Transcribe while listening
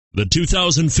The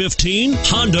 2015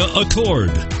 Honda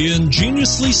Accord.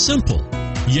 Ingeniously simple,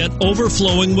 yet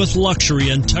overflowing with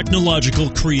luxury and technological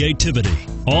creativity.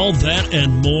 All that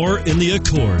and more in the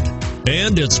Accord.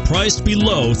 And it's priced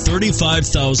below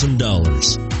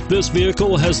 $35,000. This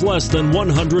vehicle has less than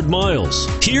 100 miles.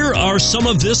 Here are some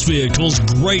of this vehicle's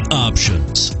great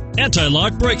options: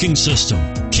 anti-lock braking system,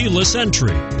 keyless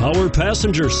entry, power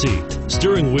passenger seat,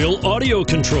 steering wheel audio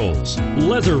controls,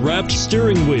 leather-wrapped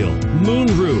steering wheel,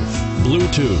 moonroof,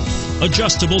 Bluetooth,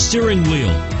 adjustable steering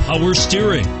wheel, power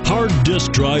steering, hard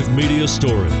disk drive media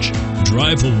storage.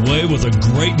 Drive away with a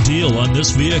great deal on this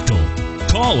vehicle.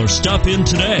 Call or stop in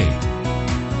today.